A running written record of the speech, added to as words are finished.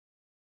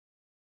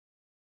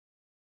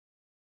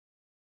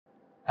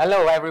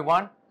Hello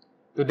everyone.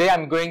 Today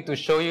I'm going to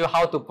show you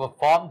how to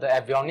perform the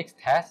avionics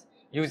test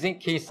using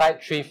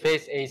Keysight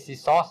 3-phase AC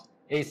source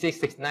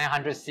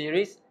AC6900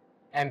 Series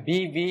and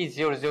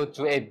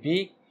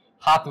BV0028B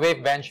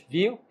PathWave bench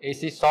view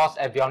AC source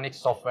avionics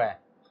software.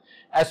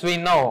 As we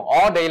know,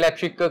 all the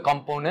electrical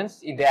components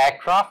in the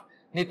aircraft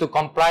need to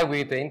comply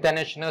with the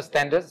international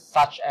standards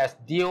such as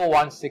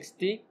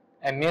DO-160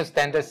 and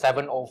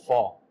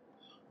MIL-STD-704.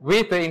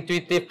 With the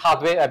intuitive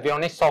PathWave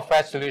avionics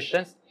software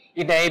solutions,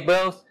 it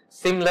enables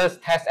seamless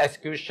test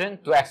execution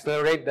to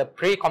accelerate the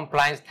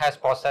pre-compliance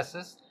test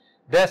processes,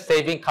 thus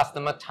saving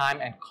customer time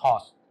and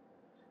cost.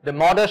 The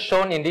model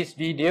shown in this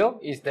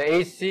video is the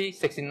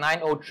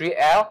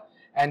AC6903L,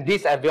 and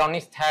this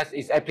avionics test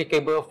is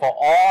applicable for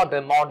all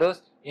the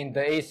models in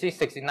the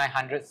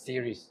AC6900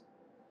 series.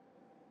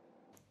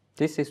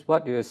 This is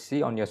what you will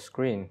see on your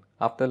screen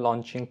after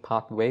launching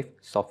PathWave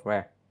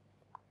software.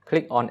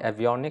 Click on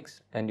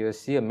Avionics and you will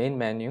see a main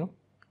menu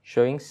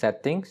showing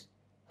Settings,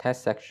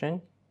 Test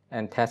Section,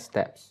 and Test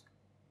Steps.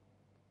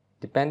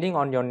 Depending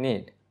on your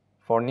need,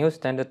 for new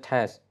standard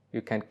test,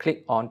 you can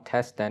click on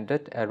Test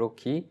Standard arrow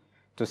key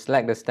to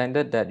select the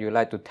standard that you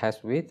like to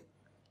test with,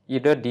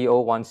 either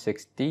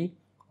DO-160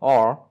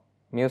 or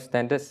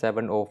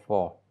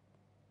MIL-STD-704.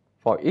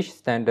 For each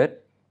standard,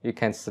 you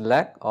can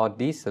select or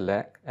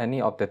deselect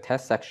any of the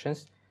test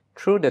sections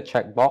through the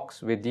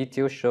checkbox with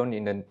details shown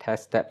in the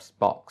Test Steps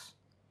box.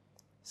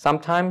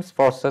 Sometimes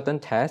for certain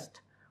tests,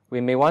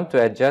 we may want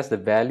to adjust the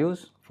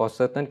values for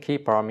certain key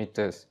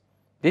parameters.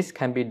 This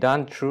can be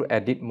done through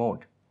Edit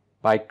mode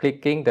by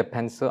clicking the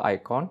pencil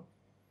icon.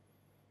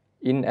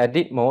 In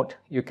Edit mode,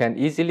 you can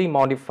easily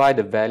modify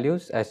the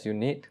values as you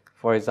need,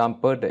 for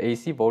example, the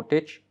AC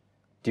voltage,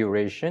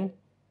 duration,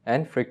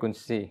 and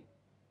frequency.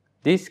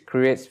 This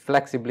creates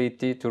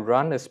flexibility to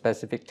run a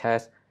specific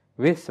test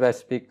with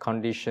specific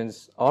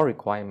conditions or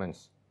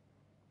requirements.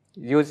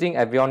 Using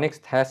avionics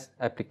test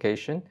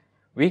application,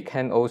 we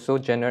can also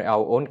generate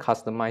our own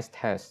customized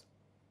test.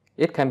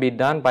 It can be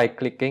done by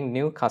clicking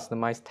New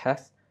Customized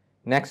Test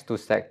next to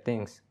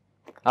Settings.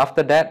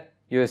 After that,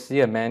 you will see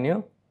a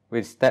menu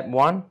with Step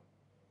 1,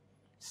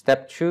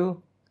 Step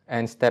 2,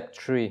 and Step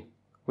 3,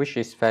 which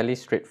is fairly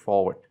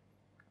straightforward.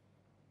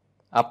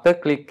 After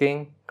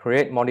clicking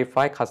Create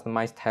Modify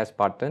Customized Test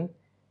button,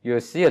 you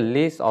will see a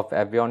list of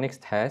avionics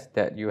tests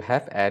that you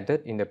have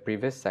added in the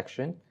previous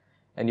section,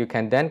 and you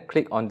can then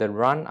click on the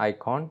Run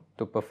icon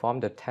to perform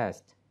the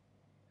test.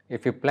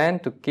 If you plan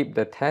to keep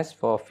the test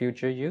for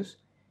future use,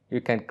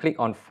 you can click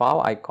on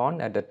File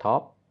icon at the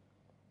top,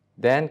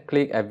 then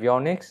click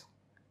Avionics,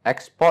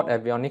 Export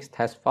Avionics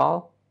Test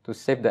File to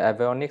save the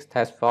avionics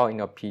test file in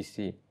your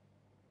PC.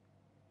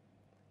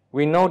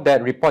 We know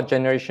that report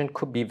generation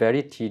could be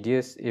very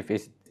tedious if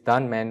it's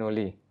done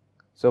manually.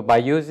 So by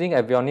using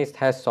avionics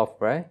test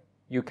software,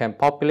 you can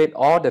populate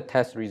all the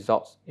test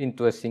results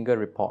into a single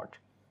report.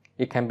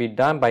 It can be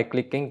done by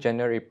clicking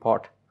Generate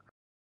Report.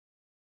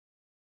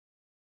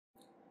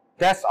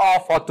 That's all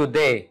for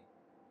today.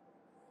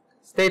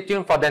 Stay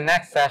tuned for the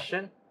next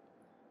session.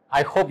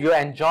 I hope you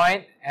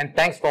enjoyed and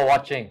thanks for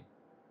watching.